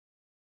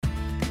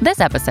This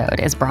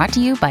episode is brought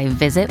to you by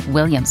Visit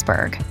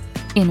Williamsburg.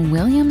 In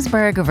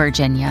Williamsburg,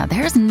 Virginia,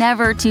 there's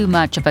never too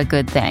much of a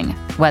good thing.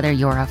 Whether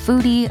you're a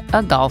foodie,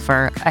 a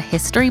golfer, a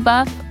history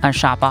buff, a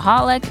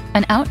shopaholic,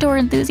 an outdoor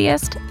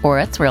enthusiast, or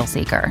a thrill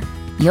seeker,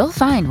 you'll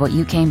find what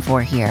you came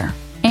for here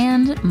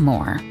and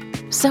more.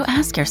 So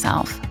ask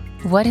yourself,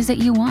 what is it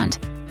you want?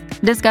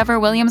 Discover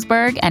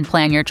Williamsburg and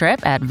plan your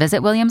trip at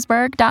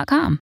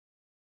visitwilliamsburg.com.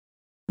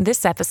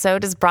 This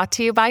episode is brought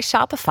to you by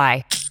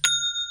Shopify.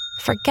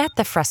 Forget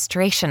the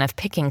frustration of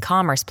picking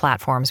commerce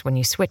platforms when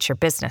you switch your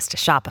business to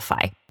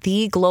Shopify,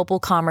 the global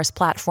commerce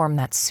platform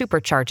that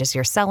supercharges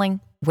your selling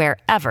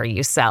wherever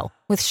you sell.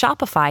 With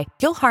Shopify,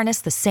 you'll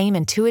harness the same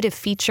intuitive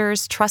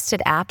features,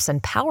 trusted apps,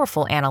 and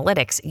powerful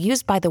analytics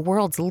used by the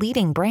world's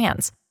leading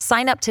brands.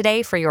 Sign up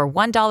today for your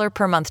 $1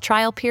 per month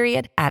trial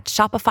period at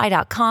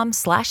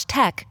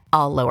shopify.com/tech,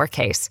 all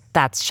lowercase.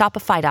 That's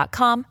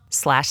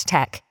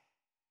shopify.com/tech.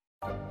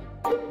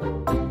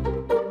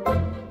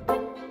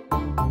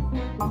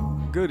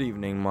 Good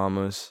evening,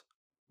 mamas.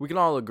 We can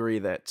all agree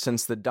that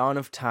since the dawn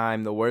of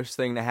time, the worst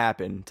thing to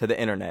happen to the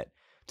internet,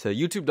 to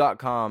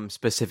YouTube.com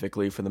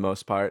specifically for the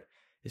most part,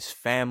 is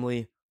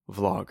family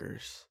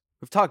vloggers.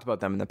 We've talked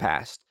about them in the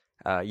past.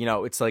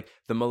 It's like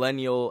the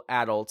millennial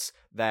adults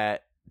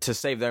that, to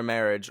save their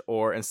marriage,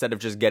 or instead of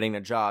just getting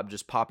a job,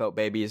 just pop out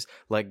babies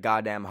like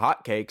goddamn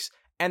hotcakes,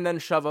 and then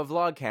shove a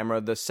vlog camera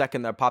the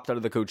second they're popped out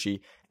of the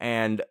coochie,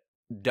 and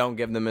don't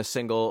give them a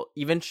single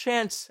even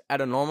chance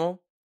at a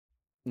normal,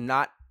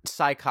 not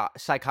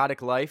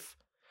psychotic life.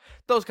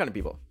 Those kind of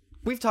people.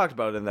 We've talked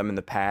about them in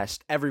the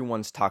past.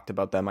 Everyone's talked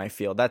about them, I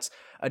feel. That's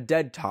a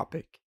dead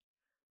topic.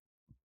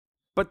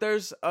 But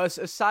there's a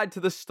side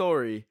to the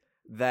story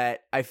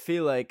that I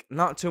feel like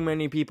not too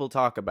many people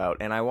talk about,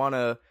 and I want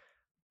to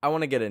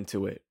get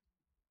into it.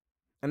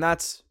 And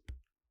that's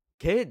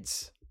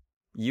kids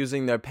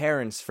using their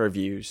parents for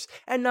views,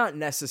 and not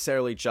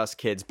necessarily just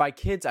kids. By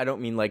kids, I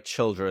don't mean like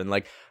children,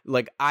 like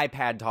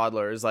iPad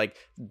toddlers, like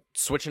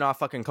switching off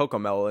fucking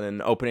Cocomelon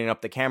and opening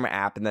up the camera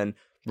app and then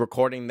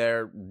recording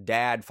their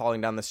dad falling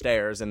down the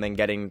stairs and then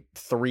getting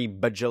 $3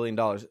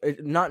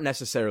 bajillion. Not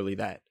necessarily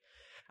that.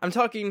 I'm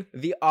talking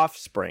the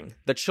offspring,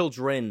 the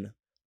children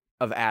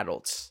of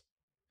adults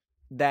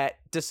that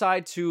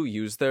decide to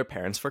use their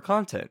parents for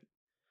content.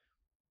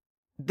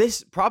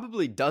 This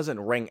probably doesn't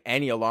ring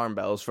any alarm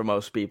bells for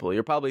most people.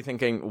 You're probably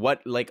thinking,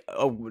 what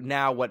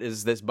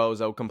is this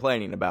bozo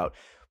complaining about?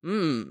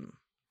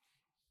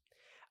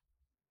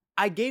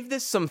 I gave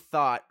this some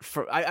thought.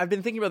 I've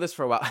been thinking about this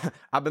for a while.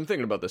 I've been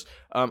thinking about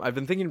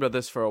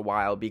this for a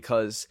while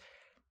because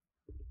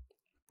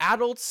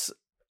adults,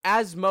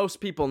 as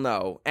most people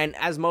know, and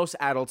as most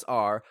adults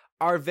are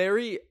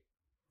very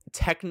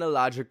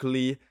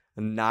technologically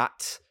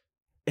not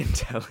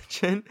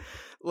intelligent.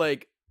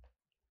 Like,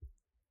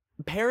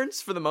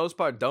 parents, for the most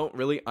part, don't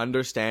really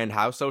understand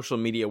how social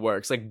media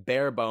works, like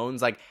bare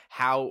bones, like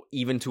how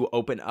even to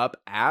open up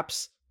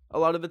apps a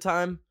lot of the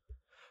time,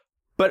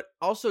 but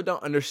also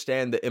don't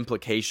understand the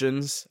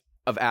implications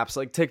of apps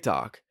like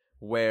TikTok,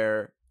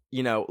 where,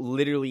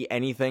 literally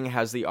anything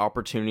has the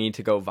opportunity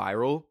to go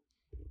viral.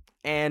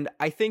 And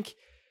I think,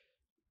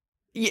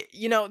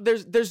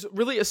 there's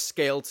really a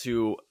scale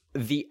to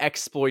the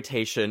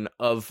exploitation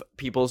of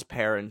people's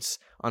parents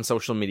on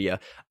social media.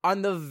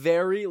 On the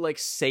very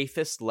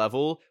safest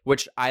level,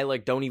 which I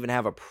don't even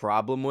have a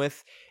problem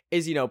with,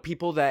 is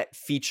people that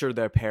feature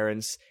their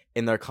parents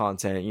in their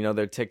content,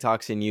 their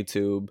TikToks and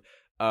YouTube,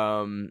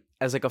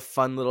 as a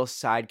fun little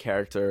side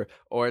character.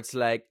 Or it's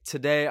like,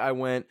 today I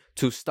went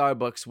to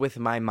Starbucks with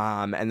my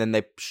mom, and then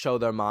they show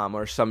their mom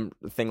or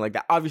something like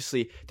that.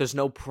 Obviously there's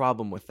no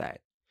problem with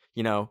that.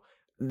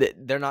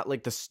 They're not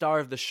like the star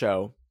of the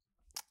show.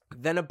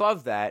 Then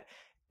above that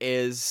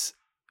is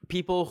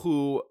people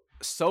who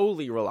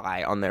solely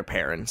rely on their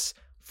parents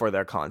for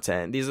their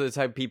content. These are the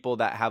type of people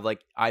that have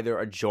either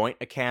a joint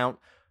account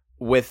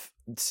with,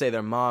 say,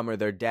 their mom or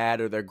their dad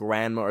or their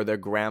grandma or their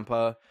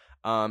grandpa.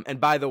 And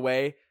by the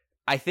way,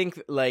 I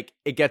think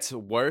it gets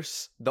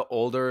worse the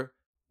older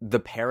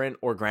the parent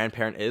or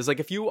grandparent is.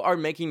 If you are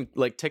making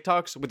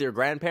TikToks with your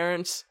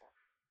grandparents,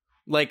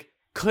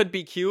 could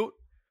be cute,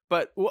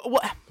 but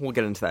we'll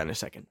get into that in a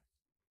second.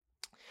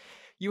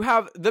 You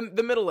have the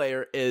middle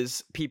layer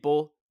is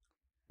people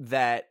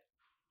that,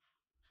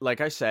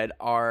 like I said,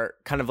 are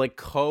kind of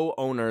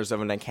co-owners of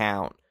an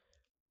account.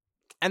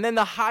 And then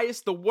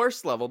the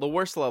worst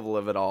level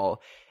of it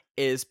all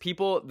is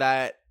people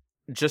that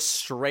just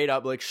straight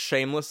up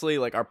shamelessly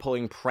are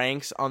pulling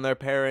pranks on their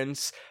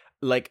parents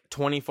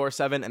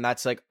 24/7, and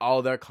that's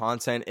all their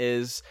content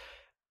is.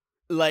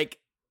 Let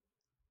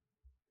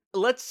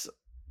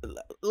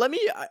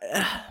me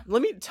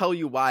tell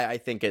you why I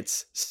think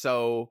it's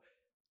so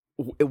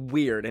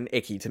weird and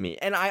icky to me.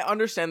 And I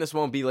understand this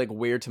won't be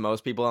weird to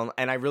most people,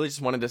 and I really just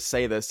wanted to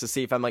say this to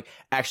see if I'm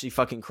actually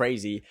fucking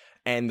crazy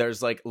and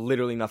there's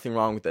literally nothing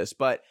wrong with this.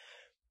 But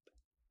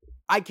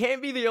I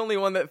can't be the only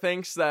one that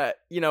thinks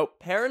that,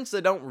 parents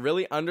that don't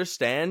really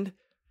understand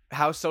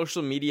how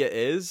social media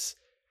is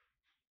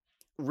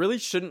really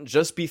shouldn't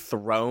just be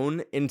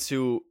thrown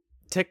into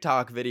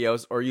TikTok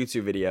videos or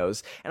YouTube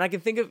videos. And I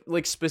can think of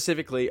like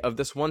specifically of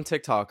this one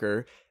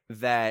TikToker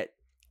that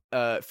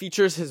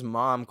features his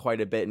mom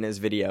quite a bit in his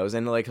videos,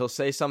 and like he'll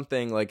say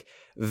something like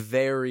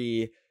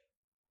very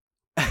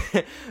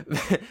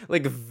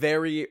like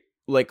very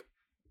like,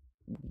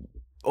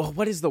 oh,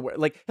 what is the word?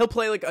 Like he'll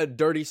play like a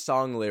dirty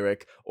song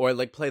lyric or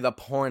like play the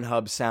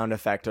Pornhub sound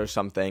effect or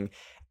something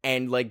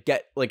and like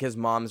get like his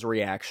mom's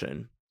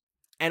reaction.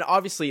 And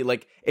obviously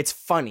like it's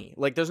funny.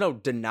 Like there's no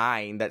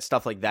denying that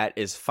stuff like that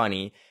is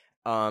funny.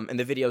 And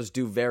the videos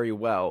do very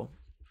well.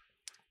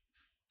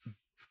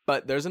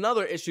 But there's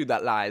another issue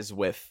that lies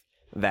with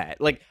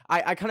that. Like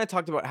I kind of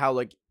talked about how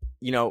like,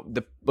 you know,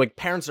 the like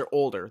parents are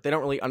older. They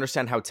don't really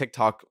understand how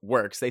TikTok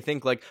works. They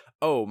think like,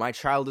 oh, my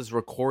child is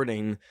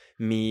recording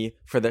me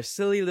for their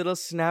silly little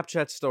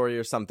Snapchat story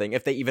or something,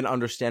 if they even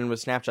understand what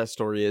Snapchat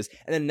story is.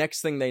 And then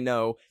next thing they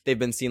know, they've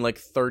been seen like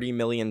 30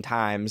 million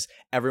times.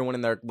 Everyone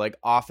in their like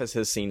office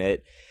has seen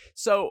it.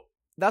 So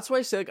that's why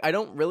I say like, I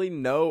don't really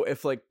know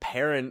if like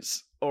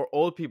parents or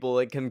old people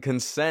like can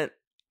consent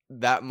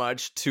that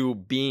much to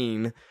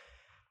being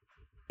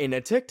in a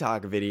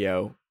TikTok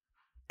video.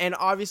 And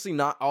obviously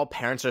not all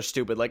parents are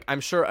stupid. Like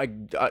I'm sure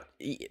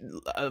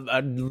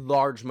a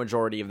large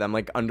majority of them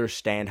like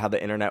understand how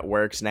the internet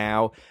works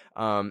now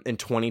in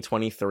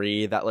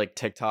 2023, that like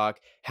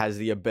TikTok has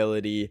the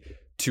ability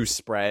to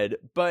spread.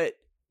 But,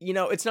 you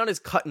know, it's not as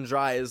cut and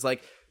dry as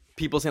like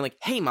people saying like,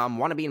 hey mom,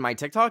 want to be in my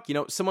TikTok? You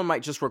know, someone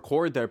might just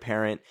record their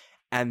parent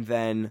and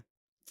then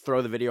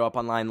throw the video up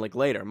online like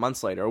later,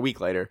 months later, a week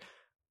later.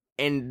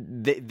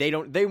 And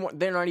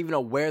they're not even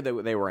aware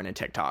that they were in a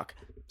TikTok.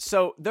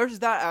 So there's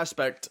that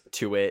aspect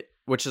to it,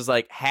 which is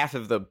like half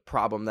of the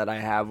problem that I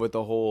have with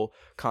the whole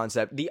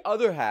concept. The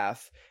other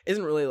half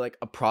isn't really like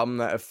a problem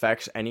that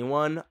affects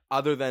anyone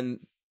other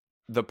than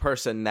the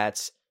person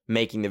that's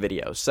making the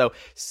video. So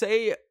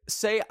say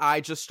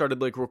I just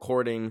started like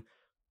recording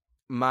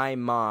my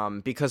mom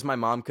because my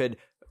mom could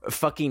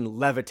fucking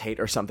levitate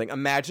or something.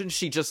 Imagine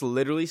she just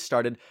literally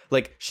started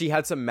like she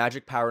had some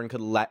magic power and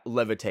could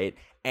levitate,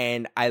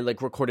 and I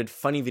like recorded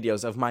funny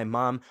videos of my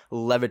mom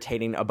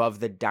levitating above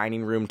the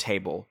dining room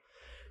table.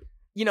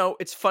 You know,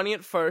 it's funny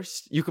at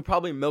first. You could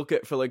probably milk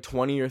it for like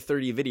 20 or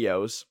 30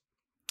 videos,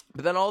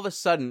 but then all of a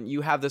sudden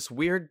you have this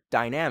weird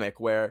dynamic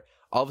where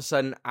all of a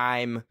sudden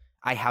I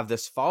have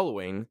this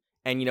following.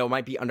 And, you know, it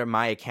might be under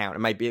my account. It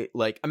might be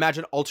like,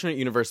 imagine alternate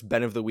universe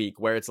Ben of the Week,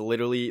 where it's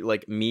literally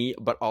like me,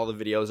 but all the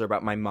videos are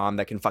about my mom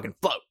that can fucking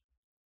float.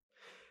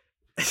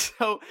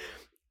 So,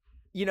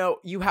 you know,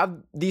 you have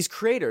these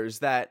creators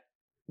that,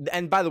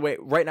 and by the way,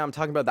 right now I'm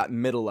talking about that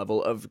middle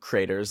level of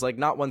creators, like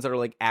not ones that are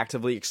like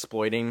actively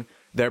exploiting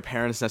their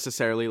parents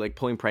necessarily, like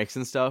pulling pranks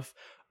and stuff,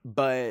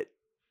 but,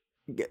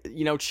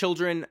 you know,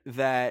 children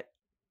that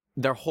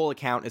their whole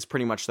account is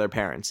pretty much their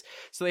parents.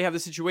 So they have the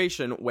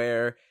situation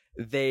where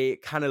they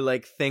kind of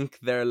like think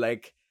they're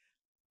like,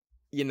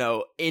 you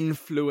know,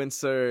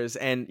 influencers,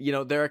 and, you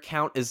know, their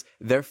account is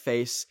their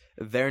face,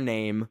 their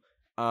name,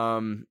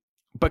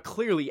 but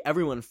clearly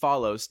everyone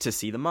follows to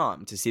see the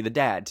mom, to see the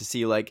dad, to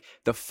see like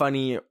the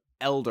funny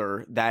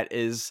elder that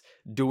is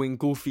doing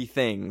goofy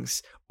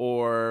things.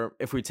 Or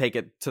if we take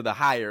it to the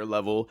higher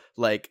level,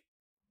 like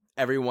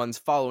everyone's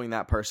following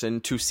that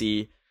person to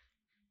see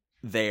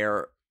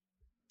their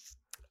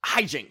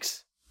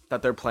hijinks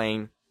that they're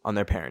playing on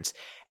their parents.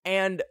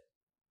 And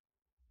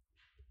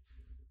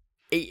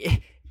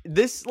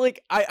this,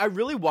 like, I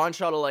really want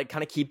y'all to, like,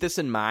 kind of keep this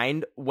in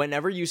mind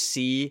whenever you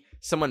see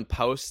someone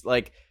post,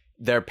 like,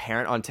 their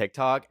parent on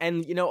TikTok.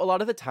 And, you know, a lot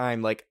of the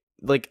time, like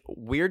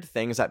weird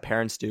things that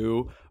parents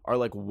do are,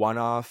 like,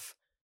 one-off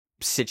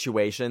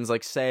situations.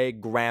 Like, say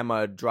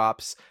grandma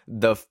drops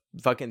the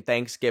fucking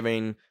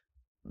Thanksgiving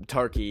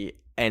turkey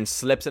and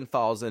slips and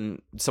falls,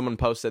 and someone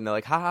posts it and they're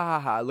like, ha ha ha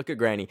ha, look at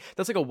granny.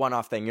 That's like a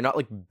one-off thing. You're not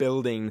like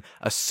building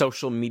a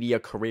social media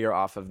career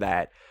off of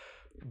that.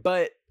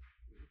 But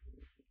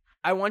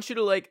I want you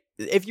to, like,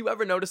 if you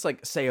ever notice,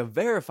 like, say a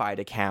verified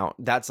account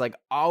that's like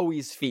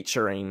always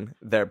featuring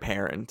their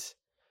parent,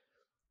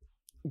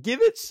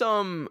 give it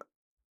some,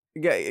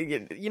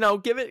 you know,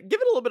 give it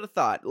a little bit of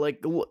thought.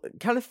 Like,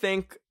 kind of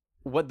think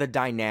what the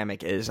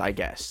dynamic is, I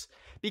guess.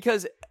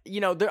 Because, you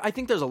know, I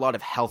think there's a lot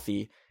of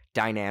healthy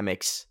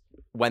dynamics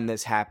when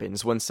this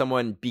happens, when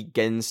someone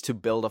begins to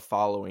build a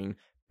following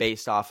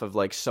based off of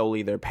like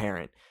solely their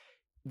parent.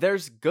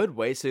 There's good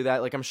ways to do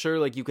that. Like, I'm sure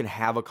like you can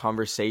have a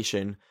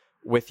conversation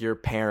with your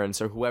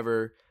parents or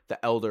whoever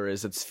the elder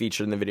is that's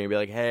featured in the video and be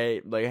like,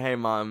 hey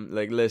mom,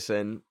 like,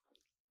 listen,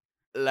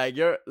 like,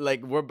 you're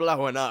like, we're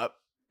blowing up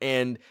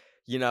and,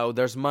 you know,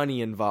 there's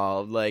money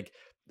involved. Like,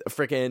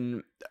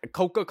 freaking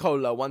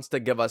Coca-Cola wants to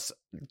give us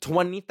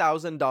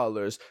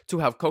 $20,000 to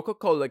have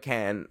Coca-Cola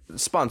can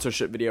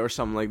sponsorship video or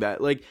something like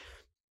that. Like,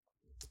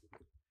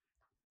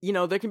 you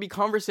know, there can be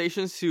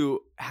conversations to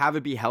have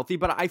it be healthy,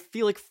 but I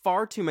feel like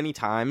far too many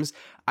times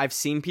I've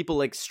seen people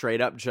like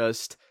straight up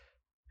just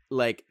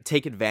like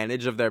take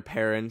advantage of their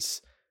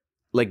parents,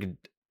 like,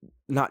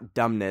 not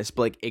dumbness,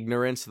 but like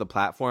ignorance to the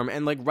platform,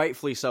 and like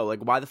rightfully so.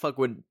 Like, why the fuck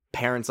would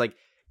parents like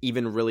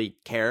even really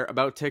care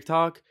about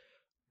TikTok?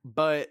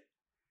 but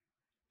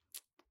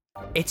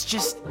it's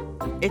just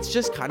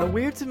kind of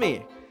weird to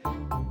me.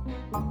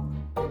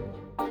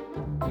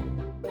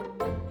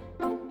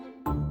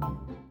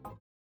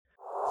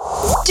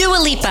 Dua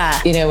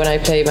Lipa. You know, when I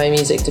play my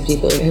music to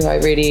people who I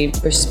really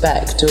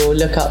respect or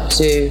look up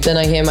to, then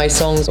I hear my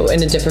songs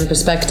in a different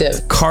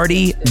perspective.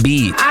 Cardi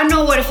B. I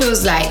know what it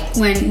feels like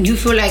when you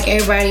feel like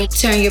everybody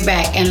turn your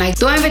back and like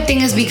don't ever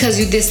think it's because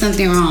you did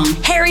something wrong.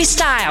 Harry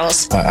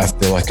Styles. I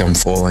feel like I'm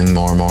falling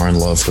more and more in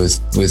love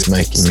with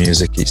making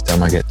music each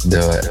time I get to do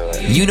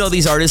it. You know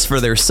these artists for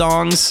their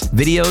songs,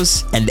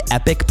 videos, and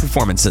epic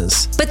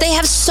performances. But they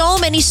have so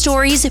many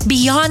stories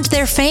beyond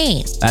their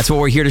fame. That's what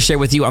we're here to share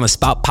with you on the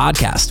Spout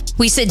Podcast.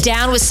 We sit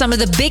down with some of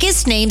the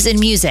biggest names in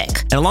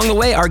music. And along the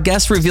way, our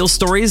guests reveal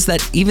stories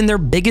that even their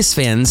biggest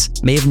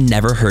fans may have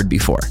never heard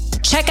before.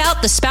 Check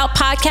out the Spout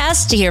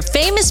Podcast to hear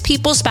famous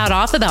people spout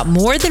off about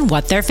more than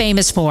what they're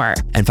famous for.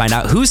 And find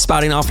out who's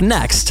spouting off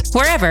next,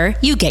 wherever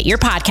you get your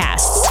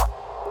podcasts.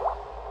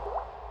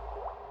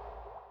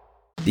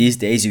 These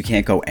days, you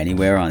can't go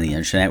anywhere on the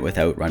internet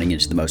without running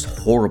into the most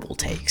horrible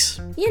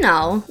takes. You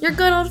know, your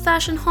good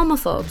old-fashioned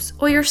homophobes,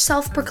 or your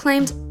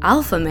self-proclaimed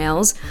alpha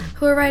males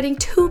who are writing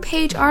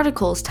 2-page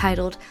articles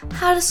titled,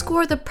 How to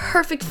Score the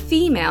Perfect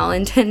Female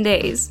in 10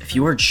 Days. If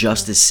you are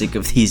just as sick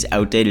of these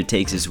outdated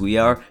takes as we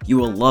are, you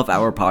will love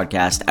our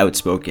podcast,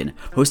 Outspoken,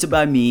 hosted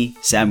by me,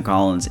 Sam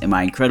Collins, and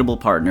my incredible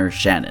partner,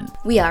 Shannon.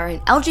 We are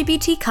an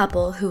LGBT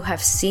couple who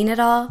have seen it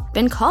all,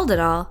 been called it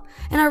all,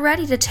 and are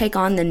ready to take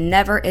on the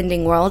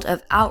never-ending world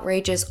of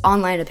outrageous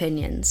online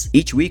opinions.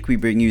 Each week, we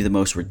bring you the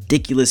most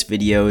ridiculous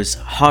videos,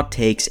 hot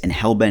takes, and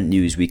hellbent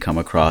news we come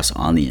across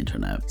on the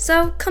internet.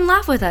 So come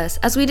laugh with us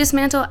as we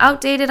dismantle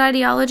outdated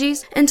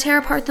ideologies and tear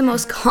apart the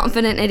most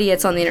confident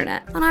idiots on the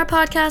internet on our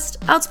podcast,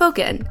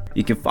 Outspoken.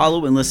 You can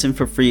follow and listen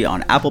for free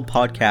on Apple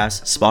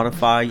Podcasts,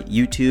 Spotify,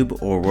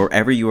 YouTube, or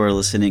wherever you are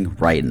listening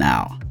right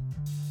now.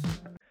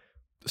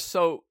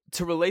 So,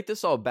 to relate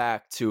this all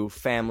back to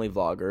family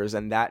vloggers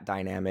and that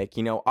dynamic,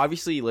 you know,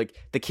 obviously, like,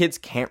 the kids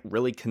can't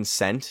really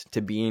consent to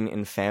being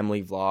in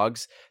family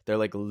vlogs. They're,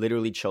 like,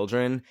 literally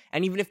children.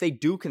 And even if they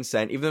do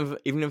consent, even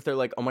if they're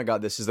like, oh my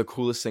god, this is the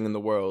coolest thing in the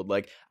world,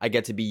 like, I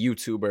get to be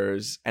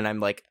YouTubers and I'm,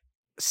 like,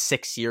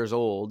 6 years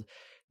old,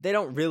 they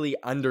don't really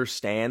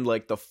understand,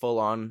 like, the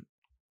full-on,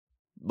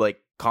 like,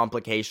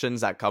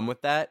 complications that come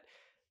with that.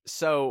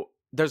 So,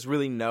 there's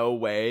really no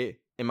way,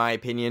 in my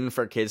opinion,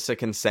 for kids to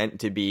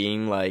consent to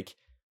being, like,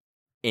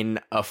 in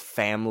a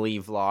family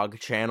vlog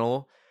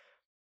channel.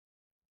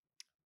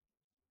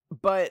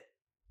 But,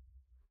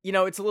 you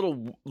know, it's a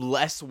little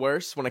less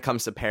worse when it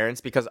comes to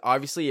parents, because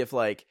obviously if,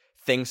 like,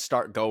 things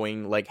start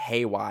going, like,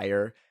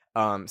 haywire,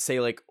 say,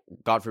 like,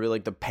 God forbid,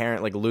 like, the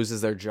parent, like, loses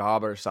their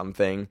job or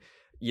something,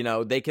 you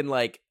know, they can,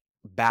 like,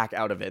 back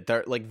out of it.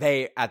 They're, like,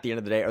 they, at the end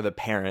of the day, are the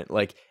parent.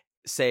 Like,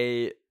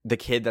 say the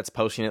kid that's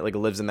posting it, like,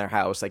 lives in their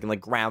house, they can,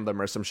 like, ground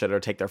them or some shit or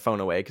take their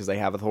phone away because they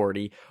have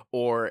authority.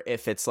 Or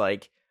if it's,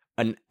 like,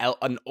 an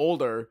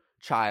older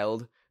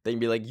child, they can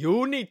be like,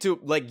 you need to,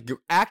 like,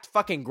 act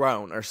fucking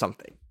grown or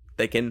something.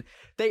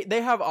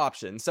 They have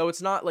options. So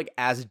it's not, like,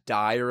 as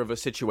dire of a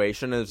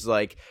situation as,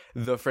 like,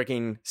 the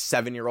freaking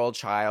 7-year-old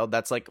child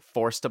that's, like,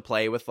 forced to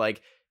play with,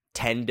 like,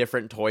 10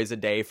 different toys a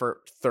day for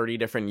 30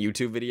 different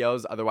YouTube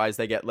videos. Otherwise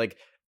they get, like,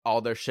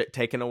 all their shit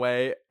taken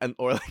away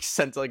or, like,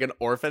 sent to, like, an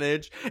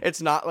orphanage.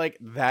 It's not, like,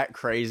 that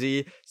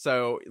crazy.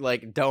 So,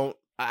 like,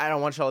 I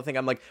don't want y'all to think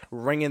I'm, like,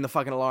 ringing the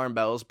fucking alarm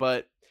bells,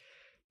 but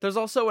there's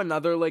also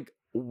another, like,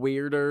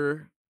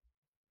 weirder,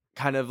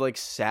 kind of, like,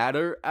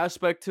 sadder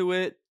aspect to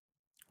it,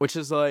 which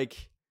is,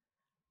 like,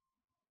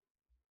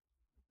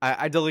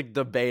 I like,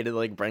 debated,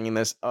 like, bringing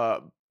this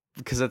up,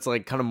 because it's,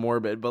 like, kind of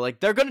morbid, but, like,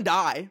 they're gonna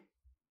die.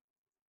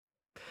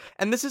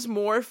 And this is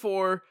more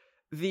for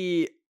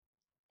the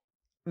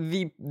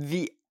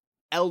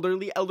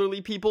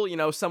elderly people, you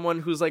know,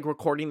 someone who's, like,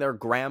 recording their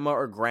grandma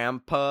or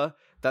grandpa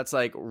that's,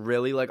 like,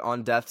 really, like,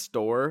 on death's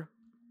door,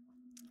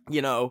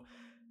 you know.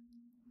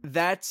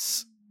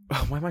 That's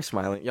why am I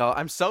smiling, y'all? I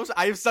have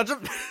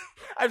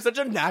such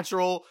a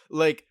natural,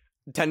 like,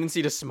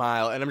 tendency to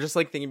smile, and I'm just,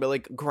 like, thinking about,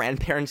 like,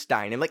 grandparents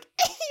dying and, like,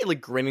 like,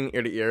 grinning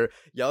ear to ear.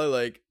 Y'all are,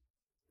 like,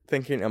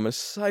 thinking I'm a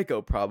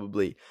psycho,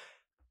 probably.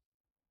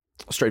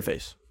 Straight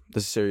face.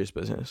 This is serious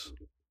business.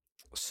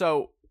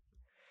 So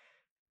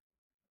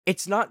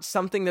it's not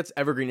something that's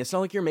evergreen. It's not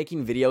like you're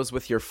making videos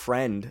with your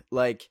friend.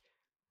 Like,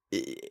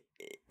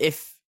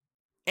 if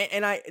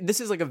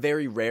this is, like, a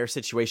very rare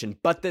situation,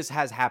 but this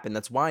has happened.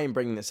 That's why I'm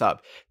bringing this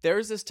up.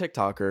 There's this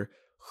TikToker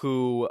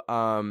who,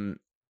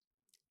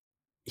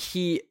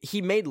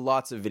 he made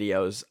lots of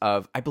videos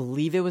of, I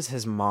believe it was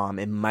his mom.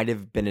 It might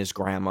have been his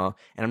grandma.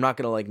 And I'm not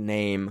going to, like,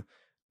 name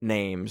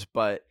names,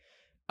 but,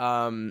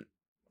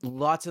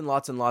 lots and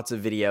lots and lots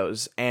of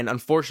videos. And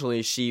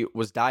unfortunately, she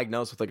was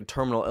diagnosed with, like, a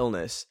terminal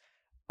illness,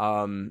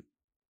 and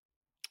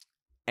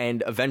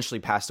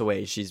eventually passed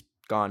away. She's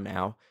gone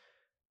now.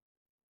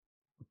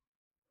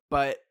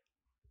 But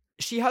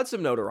she had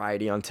some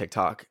notoriety on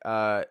TikTok.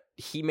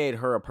 He made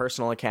her a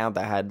personal account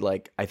that had,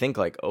 like, I think,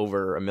 like,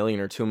 over 1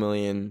 million or 2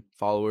 million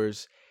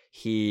followers.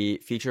 He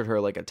featured her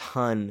like a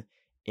ton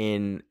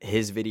in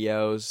his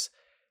videos.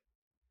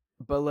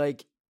 But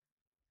like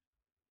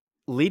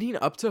leading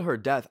up to her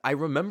death, I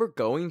remember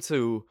going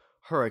to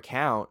her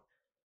account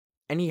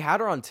and he had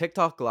her on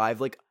TikTok live,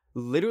 like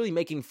literally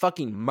making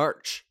fucking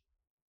merch.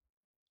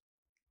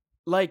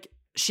 Like,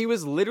 she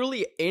was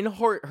literally in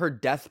her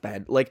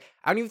deathbed. Like,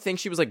 I don't even think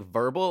she was like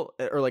verbal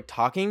or like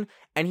talking,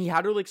 and he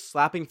had her like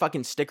slapping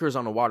fucking stickers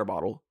on a water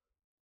bottle.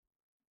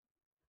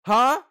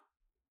 Huh?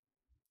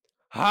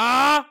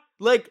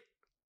 Like,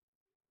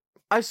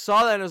 I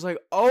saw that and I was like,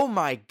 oh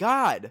my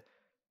God.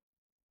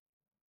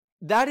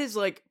 That is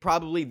like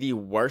probably the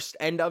worst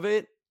end of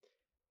it.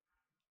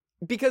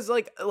 Because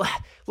like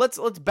let's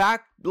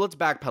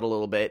backpedal a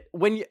little bit.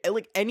 When you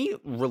like any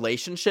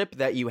relationship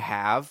that you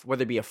have,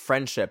 whether it be a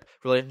friendship,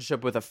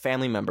 relationship with a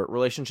family member,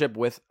 relationship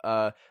with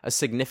a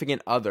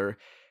significant other,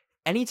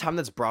 anytime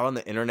that's brought on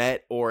the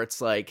internet or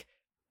it's like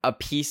a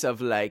piece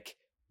of like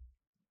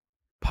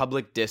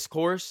public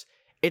discourse,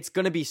 it's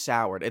gonna be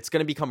soured. It's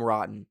gonna become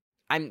rotten.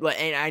 And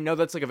I know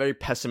that's like a very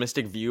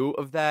pessimistic view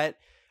of that.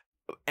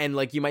 And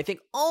like you might think,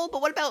 oh,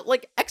 but what about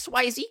like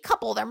XYZ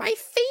couple? They're my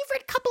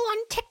favorite couple on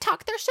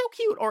TikTok. They're so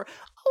cute. Or,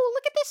 oh,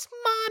 look at this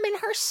mom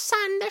and her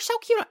son. They're so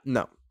cute.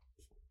 No.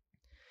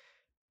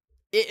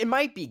 It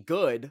might be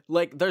good.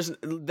 Like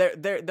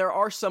there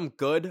are some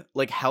good,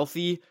 like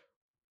healthy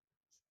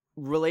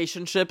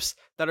relationships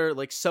that are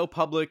like so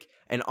public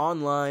and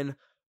online.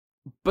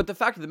 But the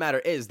fact of the matter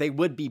is they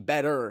would be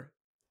better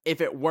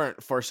if it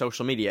weren't for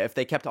social media, if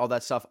they kept all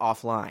that stuff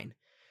offline.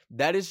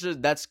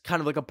 That's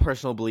kind of like a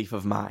personal belief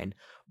of mine.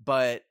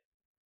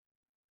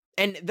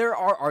 And there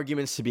are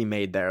arguments to be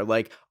made there.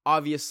 Like,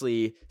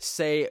 obviously,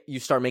 say you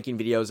start making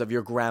videos of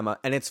your grandma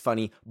and it's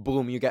funny,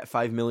 boom, you get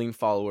 5 million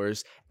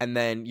followers, and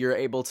then you're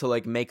able to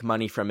like make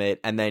money from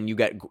it, and then you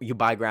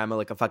buy grandma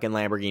like a fucking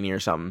Lamborghini or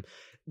something.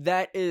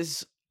 That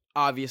is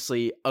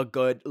obviously a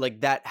good,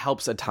 like, that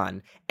helps a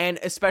ton. And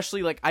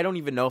especially like, I don't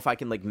even know if I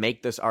can like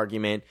make this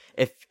argument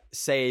if,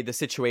 say, the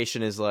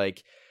situation is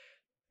like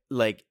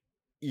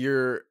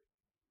you're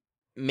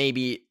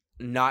maybe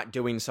not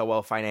doing so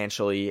well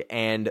financially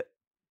and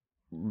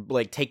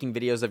like taking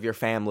videos of your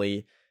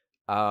family,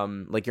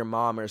 like your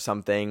mom or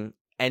something,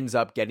 ends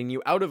up getting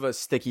you out of a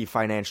sticky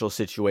financial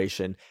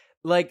situation.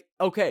 Like,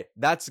 okay,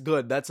 that's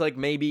good. That's like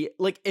maybe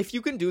like if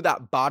you can do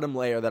that bottom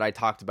layer that I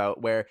talked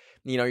about where,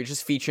 you know, you're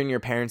just featuring your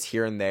parents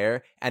here and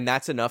there and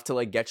that's enough to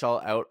like get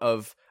y'all out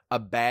of a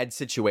bad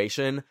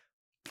situation.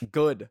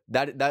 Good.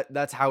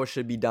 That's how it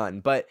should be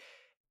done. But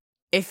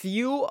if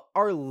you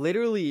are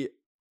literally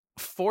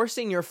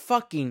forcing your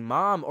fucking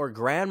mom or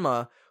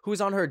grandma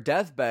who's on her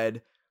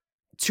deathbed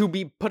to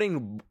be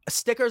putting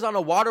stickers on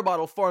a water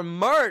bottle for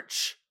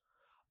merch,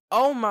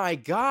 oh my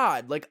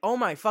God, like, oh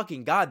my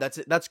fucking God,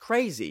 that's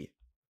crazy.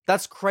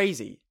 That's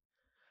crazy.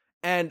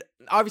 And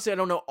obviously I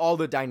don't know all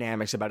the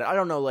dynamics about it. I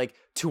don't know like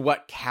to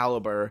what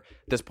caliber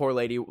this poor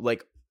lady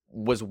like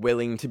was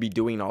willing to be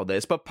doing all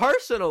this, but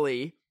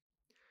personally,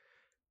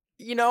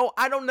 you know,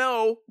 I don't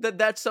know that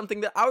that's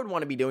something that I would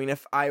want to be doing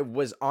if I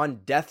was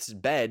on death's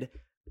bed.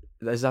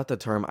 Is that the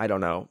term? I don't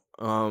know.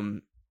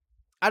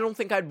 I don't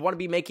think I'd want to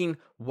be making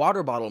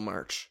water bottle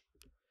merch.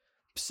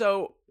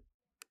 So,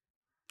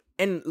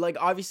 and like,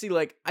 obviously,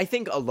 like, I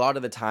think a lot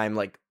of the time,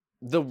 like,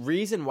 the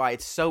reason why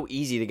it's so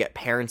easy to get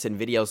parents in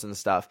videos and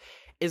stuff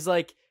is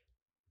like,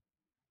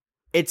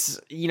 it's,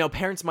 you know,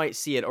 parents might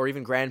see it, or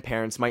even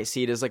grandparents might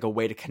see it as like a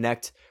way to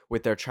connect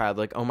with their child.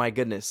 Like, oh my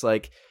goodness,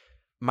 like,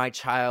 my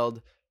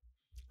child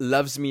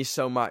loves me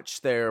so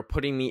much. They're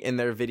putting me in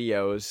their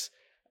videos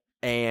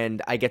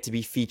and I get to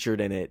be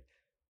featured in it.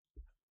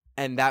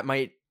 And that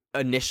might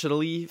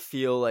initially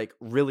feel like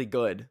really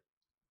good.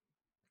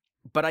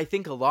 But I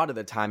think a lot of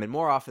the time, and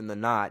more often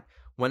than not,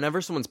 whenever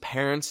someone's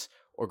parents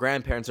or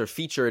grandparents are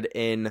featured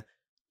in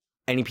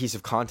any piece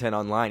of content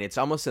online, it's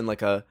almost in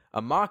like a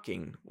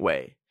mocking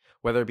way.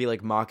 Whether it be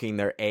like mocking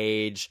their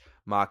age,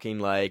 mocking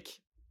like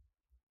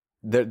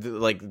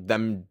like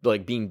them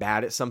like being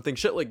bad at something,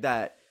 shit like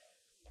that.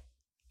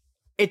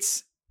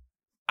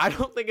 I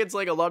don't think it's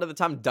like a lot of the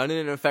time done in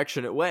an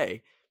affectionate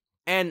way.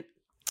 And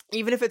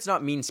even if it's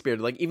not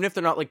mean-spirited, like even if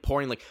they're not like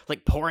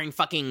pouring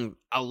fucking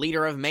a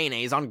liter of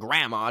mayonnaise on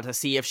grandma to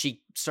see if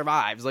she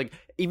survives, like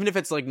even if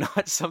it's like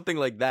not something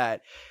like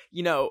that,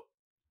 you know,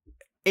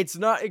 it's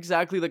not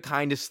exactly the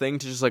kindest thing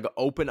to just like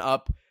open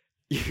up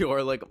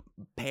your like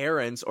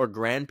parents or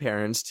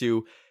grandparents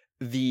to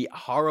the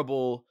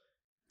horrible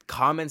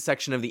comment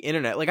section of the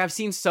internet. Like I've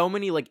seen so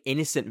many like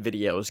innocent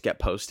videos get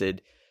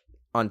posted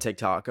on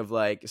TikTok of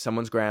like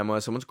someone's grandma,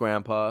 someone's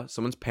grandpa,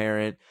 someone's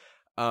parent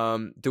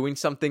doing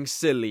something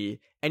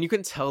silly, and you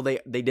can tell they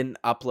didn't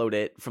upload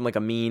it from like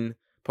a mean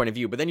point of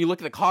view. But then you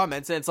look at the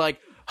comments and it's like,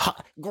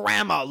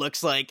 grandma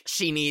looks like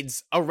she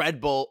needs a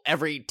Red Bull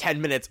every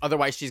 10 minutes,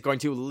 otherwise she's going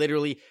to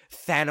literally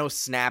Thanos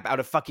snap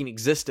out of fucking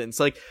existence.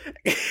 Like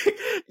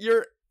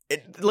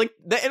like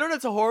the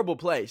internet's a horrible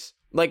place.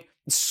 Like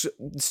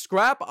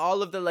scrap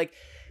all of the like,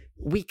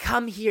 we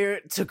come here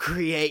to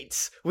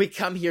create, we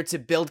come here to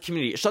build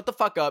community. Shut the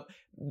fuck up.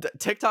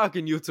 TikTok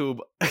and YouTube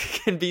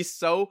can be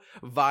so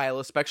vile,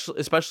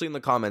 especially in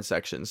the comment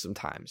section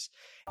sometimes.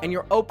 And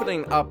you're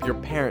opening up your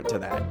parent to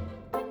that.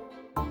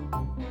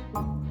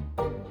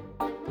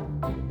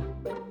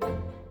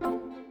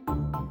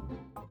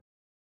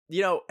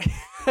 You know,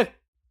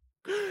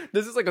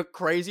 this is like a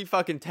crazy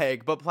fucking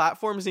take, but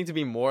platforms need to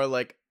be more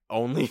like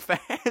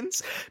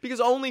OnlyFans.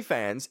 Because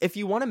OnlyFans, if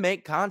you want to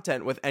make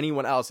content with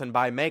anyone else, and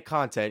by make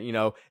content, you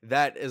know,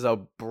 that is a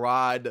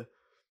broad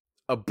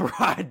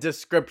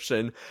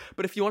description,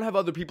 but if you want to have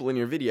other people in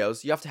your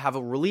videos, you have to have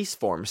a release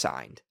form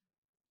signed.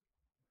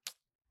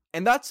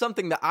 And that's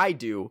something that I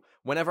do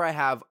whenever I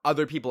have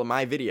other people in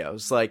my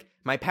videos. Like,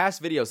 my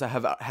past videos that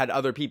have had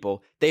other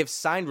people, they have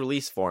signed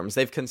release forms.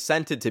 They've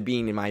consented to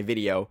being in my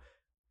video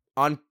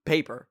on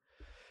paper.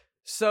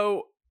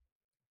 So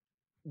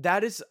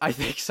that is, I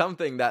think,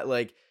 something that,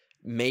 like,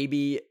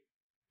 maybe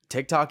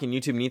TikTok and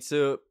YouTube needs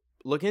to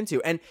look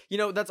into. And, you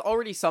know, that's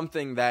already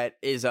something that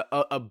is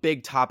a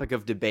big topic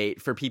of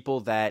debate for people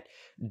that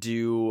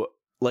do,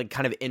 like,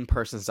 kind of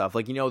in-person stuff.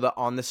 Like, you know, the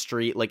on the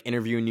street, like,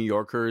 interviewing New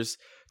Yorkers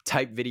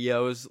type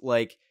videos.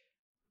 Like,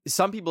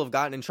 some people have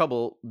gotten in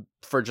trouble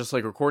for just,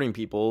 like, recording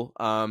people.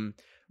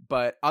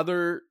 But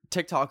other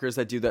TikTokers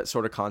that do that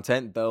sort of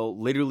content,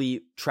 they'll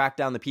literally track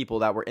down the people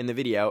that were in the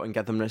video and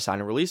get them to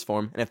sign a release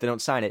form. And if they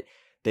don't sign it,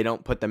 they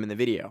don't put them in the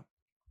video.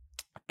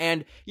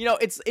 And, you know,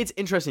 it's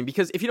interesting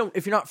because if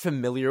you're not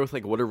familiar with,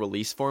 like, what a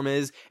release form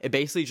is, it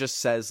basically just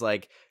says,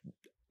 like,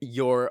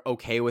 you're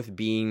okay with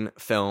being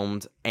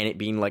filmed and it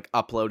being, like,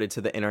 uploaded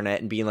to the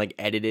internet and being, like,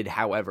 edited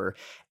however.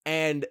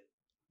 And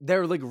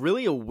they're, like,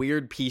 really a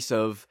weird piece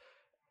of,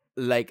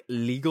 like,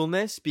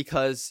 legalness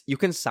because you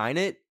can sign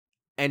it,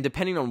 and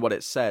depending on what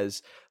it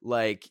says,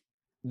 like,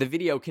 the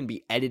video can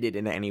be edited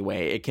in any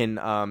way. It can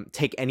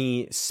take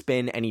any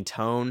spin, any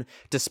tone,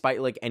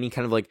 despite, like, any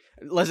kind of, like,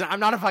 listen, I'm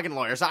not a fucking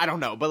lawyer, so I don't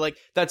know, but, like,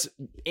 that's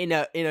in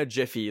a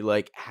jiffy,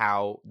 like,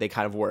 how they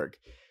kind of work.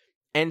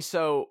 And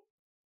so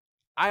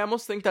I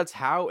almost think that's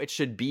how it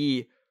should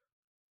be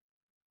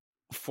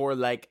for,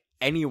 like,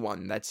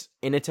 anyone that's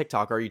in a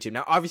TikTok or YouTube.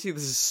 Now, obviously,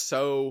 this is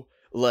so,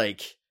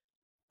 like,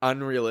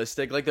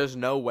 unrealistic. Like, there's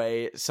no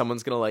way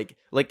someone's gonna, like,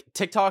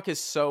 TikTok is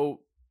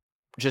so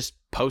just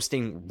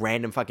posting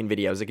random fucking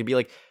videos. It could be,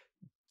 like,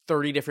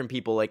 30 different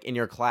people, like, in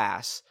your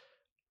class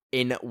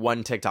in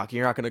one TikTok.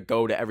 You're not gonna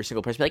go to every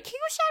single person and be like, can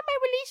you sign my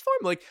release form?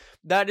 Like,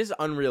 that is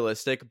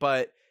unrealistic.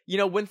 But, you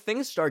know, when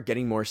things start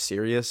getting more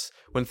serious,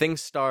 when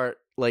things start,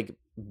 like,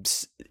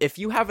 if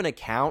you have an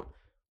account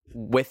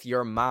with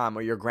your mom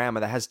or your grandma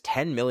that has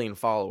 10 million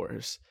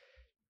followers,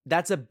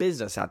 that's a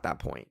business at that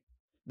point.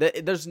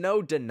 There's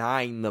no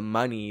denying the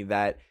money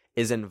that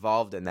is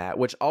involved in that,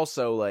 which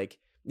also, like,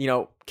 you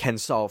know, can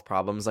solve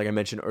problems, like I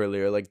mentioned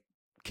earlier, like,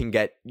 can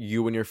get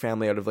you and your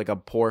family out of, like, a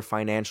poor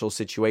financial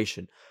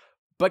situation,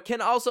 but can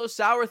also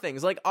sour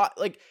things. Like,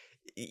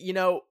 you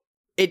know,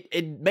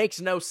 it makes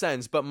no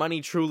sense, but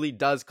money truly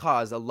does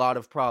cause a lot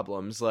of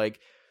problems. Like,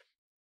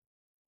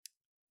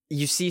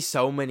 you see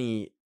so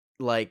many,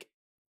 like,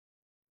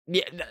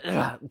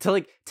 yeah, to,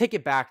 like, take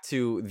it back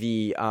to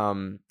the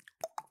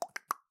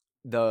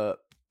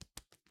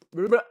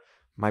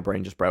my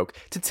brain just broke.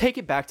 To take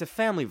it back to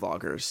family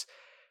vloggers.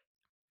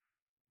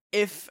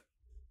 If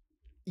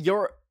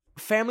your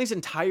family's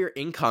entire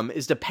income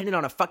is dependent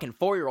on a fucking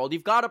 4-year-old,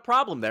 you've got a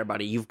problem there,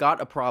 buddy. You've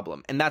got a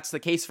problem. And that's the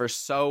case for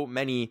so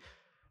many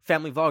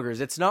family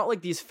vloggers. It's not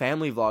like these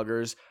family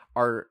vloggers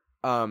are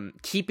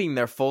keeping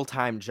their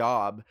full-time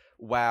job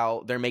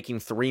while they're making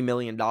 $3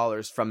 million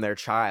from their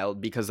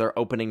child because they're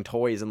opening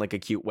toys in, like, a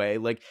cute way.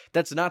 Like,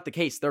 that's not the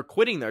case. They're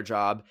quitting their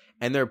job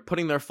and they're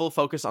putting their full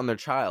focus on their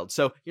child.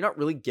 So you're not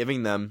really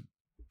giving them,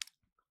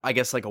 I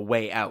guess, like, a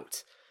way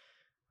out.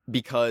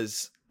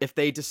 Because if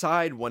they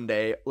decide one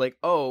day, like,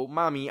 oh,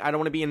 mommy, I don't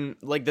want to be in,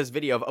 like, this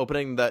video of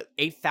opening the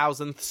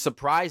 8,000th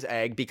surprise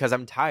egg because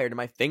I'm tired and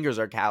my fingers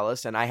are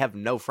calloused and I have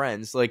no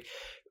friends, like,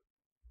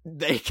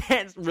 they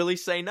can't really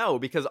say no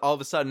because all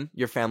of a sudden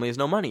your family has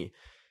no money.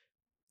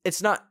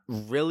 It's not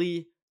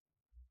really,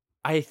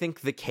 I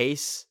think, the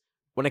case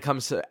when it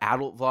comes to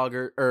adult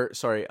vlogger,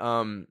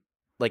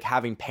 like,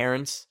 having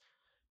parents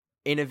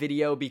in a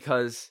video,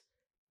 because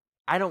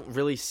I don't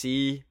really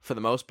see, for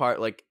the most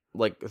part, like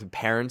the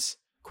parents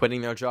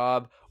quitting their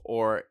job,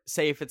 or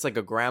say if it's, like,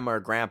 a grandma or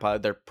grandpa,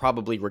 they're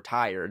probably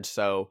retired,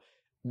 so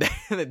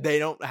they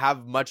don't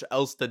have much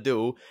else to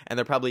do, and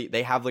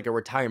they have, like, a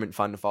retirement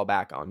fund to fall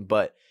back on.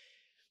 But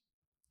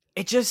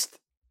it's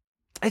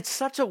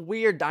such a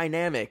weird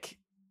dynamic.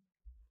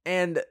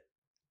 And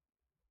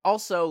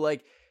also,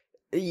 like,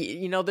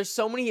 you know, there's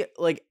so many,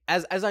 like,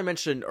 as I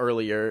mentioned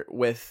earlier,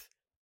 with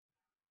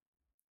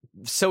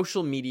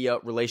social media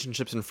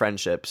relationships and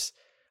friendships,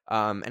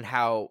 and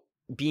how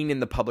being in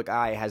the public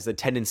eye has the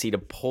tendency to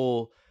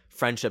pull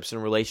friendships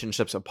and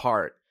relationships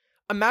apart.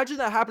 Imagine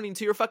that happening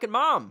to your fucking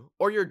mom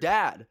or your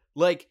dad.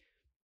 Like,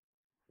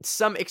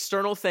 some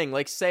external thing,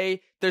 like,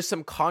 say there's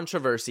some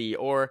controversy,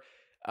 or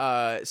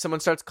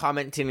someone starts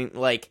commenting,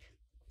 like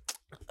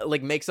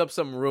makes up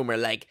some rumor,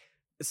 like,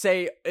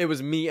 say it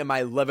was me and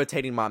my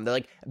levitating mom. They're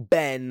like,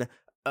 Ben,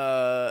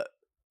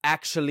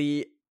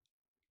 actually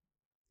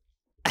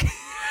I'm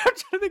trying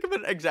to think of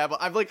an example.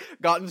 I've like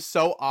gotten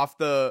so off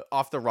the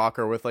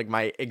rocker with like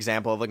my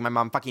example of like my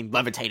mom fucking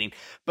levitating.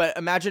 But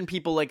imagine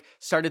people like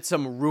started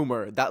some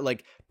rumor that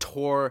like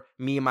tore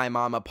me and my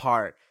mom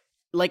apart.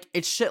 Like,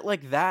 it's shit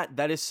like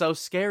that is so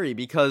scary,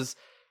 because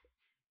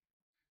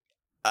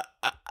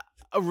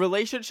a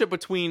relationship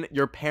between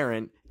your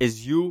parent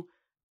is you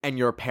and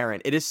your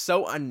parent. It is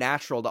so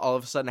unnatural to all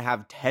of a sudden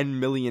have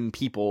 10 million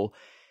people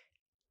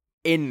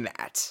in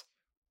that.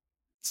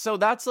 So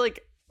that's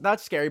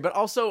scary. But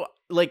also,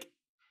 like,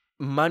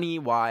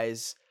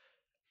 money-wise,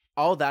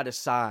 all that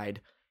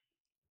aside,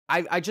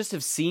 I just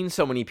have seen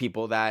so many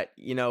people that,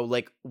 you know,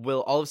 like,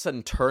 will all of a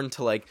sudden turn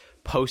to, like,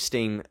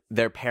 posting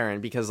their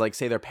parent because, like,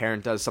 say their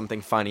parent does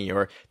something funny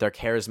or they're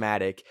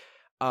charismatic.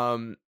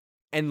 And,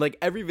 like,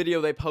 every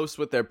video they post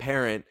with their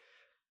parent,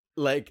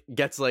 like,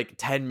 gets, like,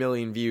 10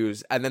 million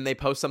views. And then they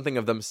post something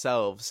of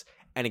themselves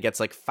and it gets,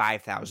 like,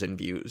 5,000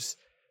 views.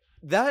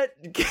 That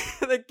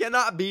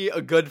cannot be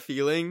a good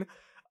feeling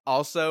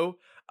also.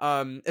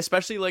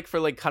 Especially like for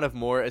like kind of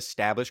more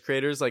established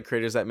creators, like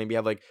creators that maybe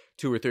have like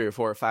 2 or 3 or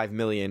 4 or 5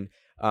 million.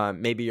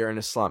 Maybe you're in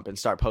a slump and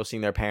start posting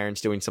their parents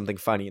doing something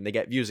funny and they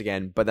get views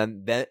again, but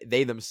then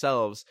they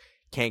themselves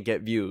can't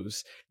get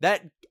views.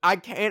 That I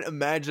can't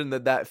imagine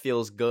that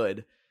feels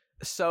good.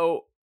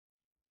 So,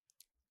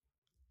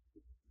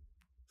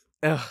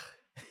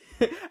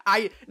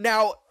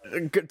 now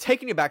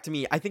taking it back to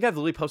me, I think I've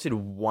literally posted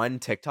one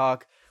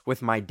TikTok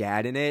with my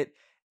dad in it,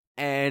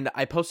 and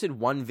I posted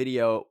one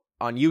video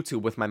on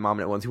YouTube with my mom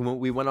at once.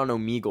 We went on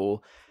Omegle,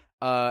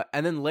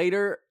 and then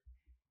later,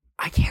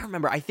 I can't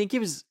remember. I think it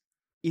was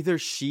either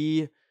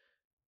she,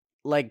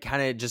 like,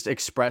 kind of just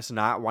expressed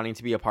not wanting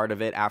to be a part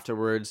of it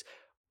afterwards,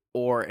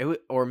 or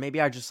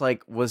maybe I just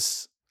like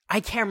was.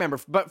 I can't remember.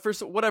 But for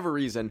whatever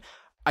reason,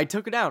 I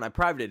took it down. I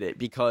privated it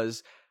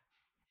because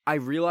I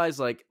realized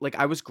like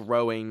I was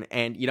growing,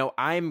 and you know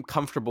I'm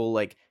comfortable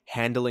like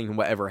handling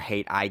whatever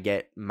hate I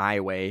get my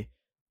way.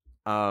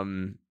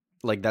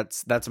 Like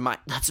that's my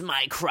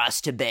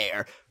cross to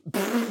bear.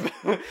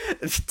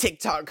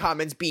 TikTok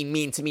comments being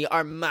mean to me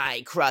are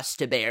my cross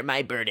to bear,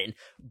 my burden.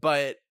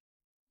 But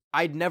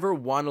I'd never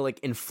want to like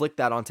inflict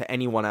that onto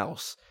anyone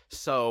else.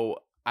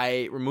 So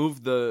I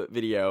removed the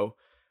video.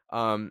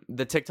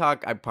 The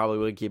TikTok I probably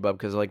would keep up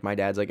because like my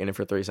dad's like in it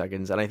for 3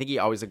 seconds, and I think he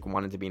always like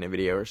wanted to be in a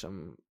video or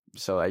something.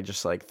 So I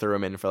just like threw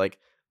him in for like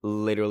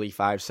literally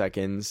 5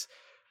 seconds.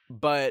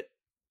 But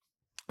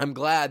I'm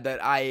glad that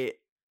I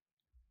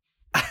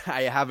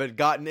haven't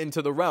gotten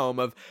into the realm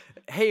of,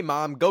 hey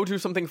mom, go do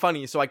something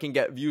funny so I can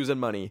get views and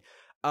money.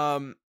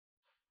 And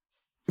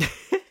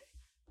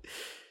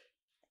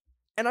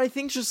I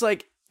think just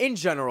like in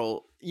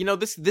general, you know,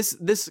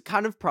 this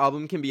kind of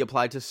problem can be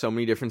applied to so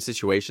many different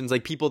situations.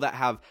 Like people that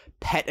have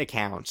pet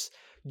accounts.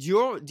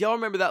 Do y'all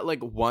remember that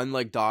like one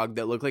like dog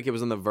that looked like it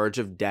was on the verge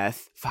of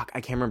death? Fuck,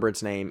 I can't remember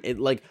its name. It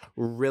like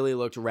really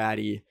looked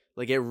ratty.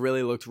 Like it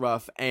really looked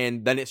rough,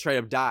 and then it straight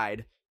up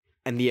died.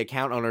 And the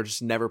account owner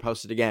just never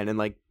posted again, and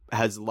like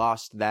has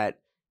lost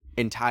that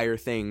entire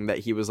thing that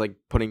he was like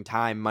putting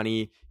time,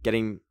 money,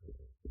 getting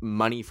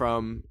money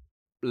from.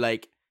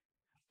 Like,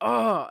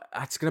 oh,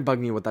 it's gonna bug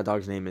me what that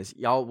dog's name is.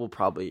 Y'all will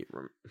probably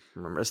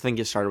remember. I think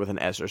it started with an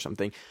S or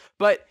something.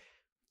 But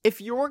if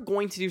you're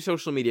going to do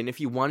social media, and if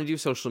you want to do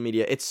social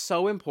media, it's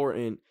so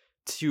important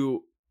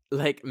to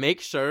like make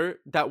sure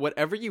that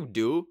whatever you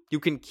do, you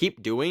can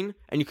keep doing,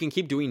 and you can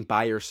keep doing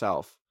by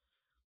yourself.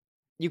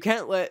 You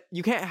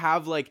can't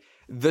have like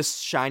the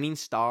shining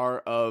star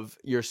of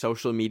your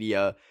social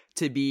media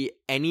to be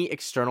any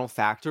external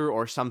factor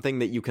or something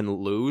that you can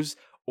lose,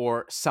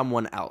 or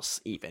someone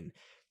else even.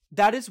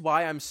 That is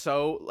why I'm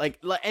so like,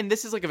 and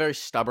this is like a very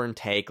stubborn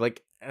take,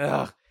 like,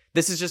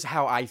 this is just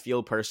how I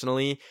feel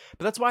personally,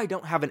 but that's why I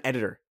don't have an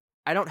editor.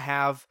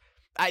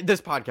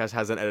 This podcast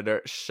has an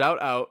editor.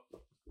 Shout out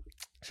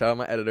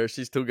my editor.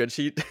 She's too good.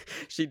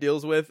 She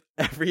deals with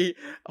every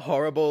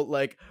horrible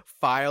like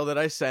file that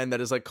I send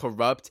that is like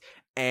corrupt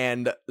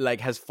and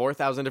like has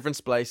 4,000 different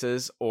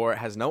splices or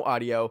has no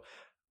audio.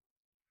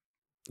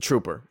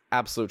 Trooper,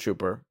 absolute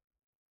trooper.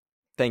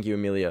 Thank you,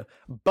 Amelia.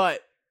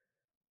 But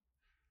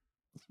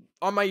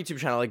on my YouTube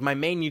channel, like my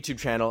main YouTube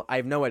channel, I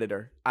have no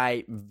editor.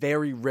 I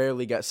very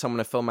rarely get someone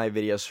to film my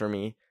videos for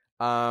me.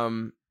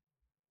 I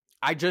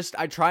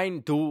try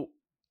and do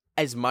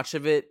as much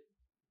of it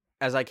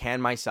as I can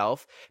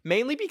myself,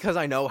 mainly because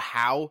I know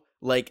how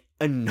like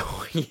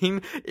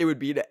annoying it would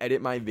be to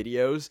edit my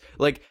videos.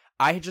 Like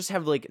I just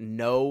have like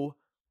no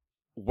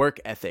work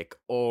ethic,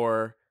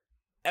 or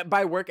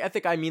by work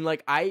ethic I mean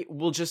like I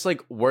will just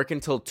like work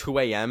until 2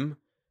 a.m.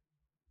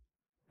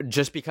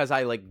 just because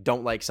I like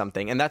don't like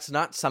something, and that's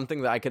not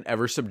something that I could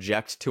ever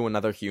subject to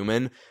another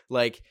human.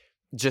 Like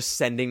just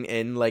sending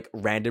in like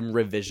random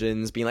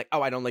revisions, being like,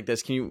 oh, I don't like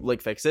this, can you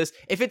like fix this?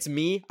 If it's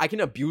me, I can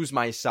abuse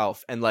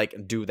myself and like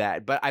do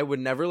that, but I would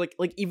never like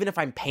even if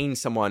I'm paying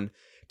someone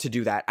to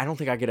do that, I don't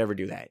think I could ever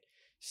do that.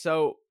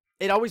 So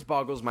it always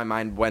boggles my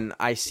mind when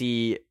I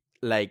see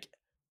like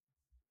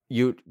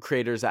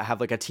creators that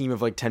have like a team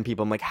of like 10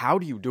 people. I'm like, how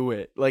do you do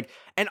it? Like,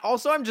 and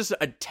also I'm just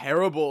a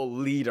terrible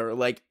leader,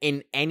 like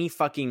in any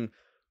fucking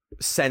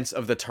sense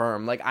of the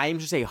term. Like, I'm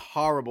just a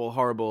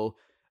horrible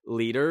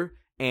leader,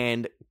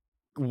 and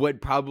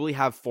would probably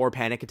have 4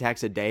 panic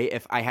attacks a day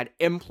if I had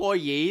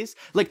employees.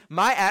 Like,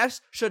 my ass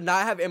should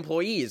not have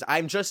employees.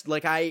 I'm just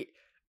like, I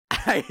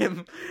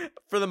am,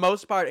 for the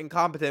most part,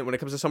 incompetent when it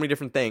comes to so many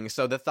different things.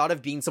 So the thought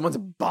of being someone's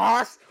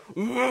boss,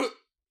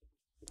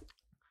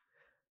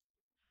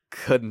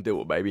 couldn't do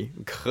it, baby.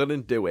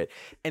 Couldn't do it.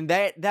 And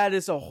that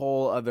is a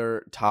whole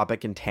other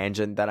topic and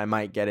tangent that I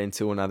might get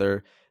into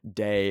another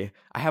day.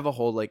 I have a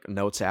whole like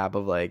notes app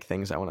of like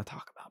things I want to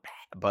talk about,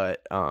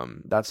 but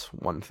that's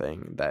one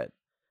thing that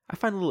I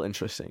find a little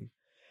interesting.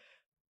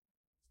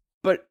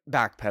 But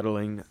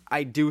backpedaling,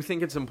 I do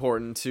think it's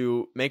important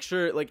to make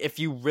sure, like, if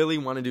you really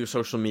want to do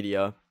social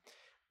media,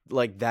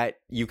 like, that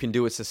you can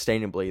do it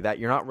sustainably, that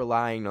you're not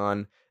relying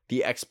on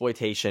the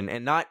exploitation,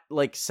 and not,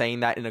 like, saying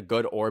that in a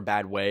good or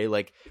bad way,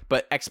 like,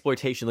 but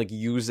exploitation, like,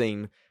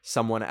 using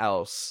someone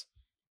else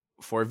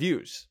for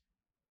views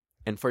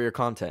and for your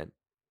content.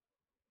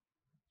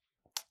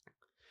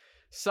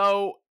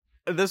 So,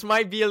 this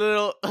might be a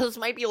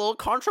little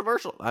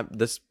controversial.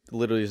 This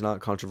literally is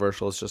not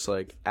controversial. It's just,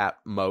 like, at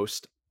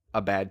most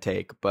a bad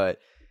take, but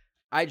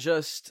I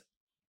just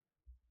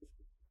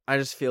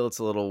feel it's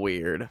a little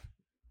weird.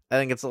 I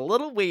think it's a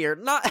little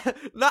weird.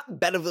 Not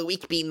Bet of the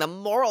Week being the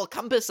moral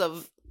compass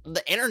of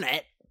the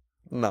internet.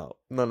 No.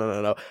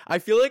 I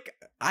feel like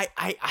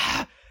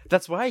I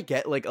that's why I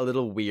get like a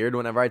little weird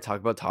whenever I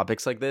talk about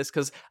topics like this,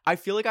 because I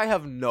feel like I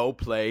have no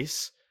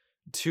place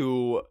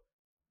to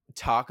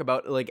talk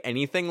about like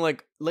anything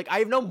like I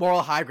have no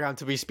moral high ground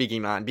to be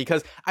speaking on,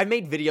 because I've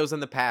made videos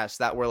in the past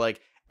that were like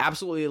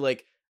absolutely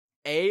like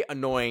A,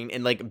 annoying,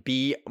 and like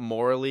B,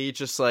 morally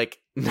just like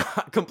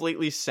not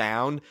completely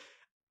sound.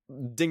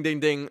 Ding ding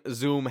ding,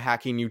 Zoom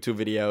hacking YouTube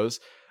videos.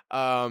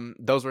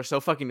 Those were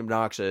so fucking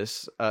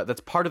obnoxious.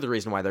 That's part of the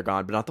reason why they're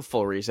gone, but not the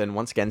full reason.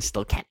 Once again,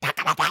 still can't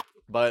talk about that.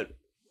 But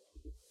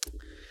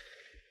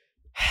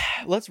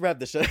let's wrap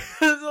this shit.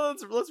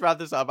 let's wrap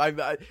this up.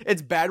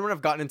 It's bad when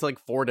I've gotten into like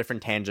 4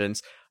 different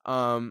tangents.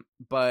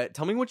 But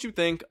tell me what you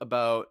think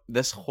about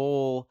this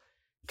whole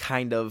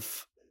kind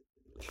of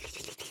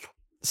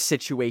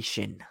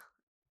situation.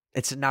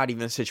 It's not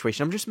even a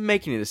situation. I'm just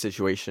making it a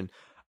situation.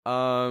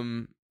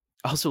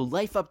 Also,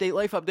 life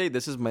update.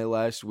 This is my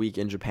last week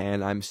in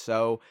Japan. I'm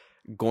so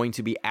going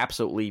to be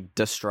absolutely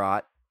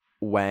distraught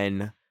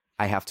when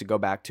I have to go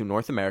back to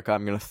North America.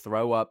 I'm going to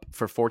throw up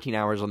for 14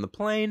 hours on the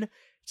plane.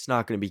 It's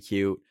not going to be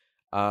cute.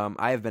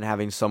 I have been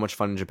having so much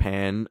fun in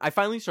Japan. I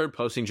finally started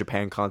posting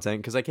Japan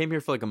content because I came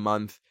here for like a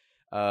month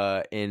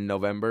in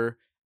November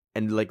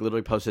and like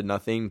literally posted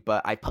nothing,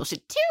 but I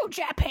posted 2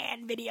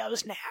 Japan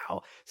videos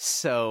now.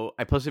 So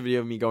I posted a video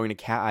of me going to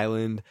Cat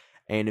Island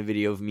and a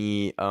video of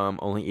me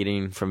only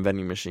eating from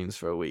vending machines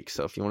for a week.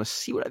 So if you want to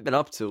see what I've been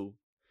up to,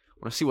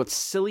 want to see what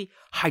silly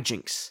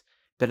hijinks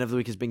Bet of the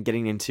Week has been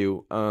getting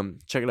into,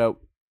 check it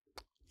out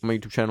on my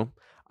YouTube channel.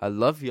 I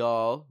love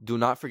y'all. Do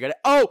not forget it.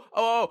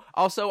 Oh!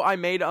 Also, I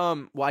made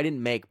well, I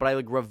didn't make, but I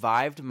like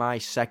revived my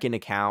second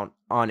account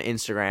on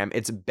Instagram.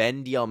 It's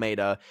Ben D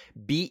Almeida,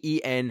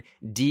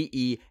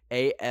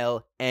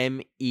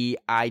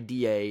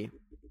 BenDealmeida.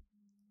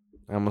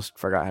 I almost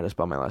forgot how to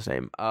spell my last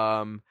name.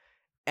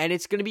 And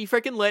it's gonna be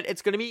freaking lit.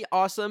 It's gonna be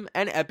awesome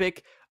and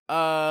epic.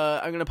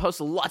 I'm gonna post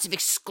lots of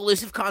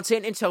exclusive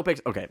content and topics.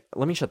 Okay,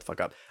 let me shut the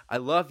fuck up. I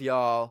love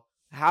y'all.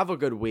 Have a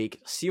good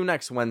week. See you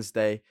next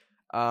Wednesday.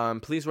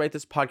 Please rate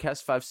this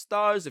podcast 5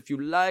 stars if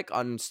you like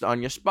on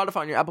your Spotify,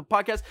 on your Apple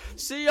Podcast.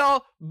 See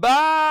y'all.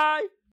 Bye.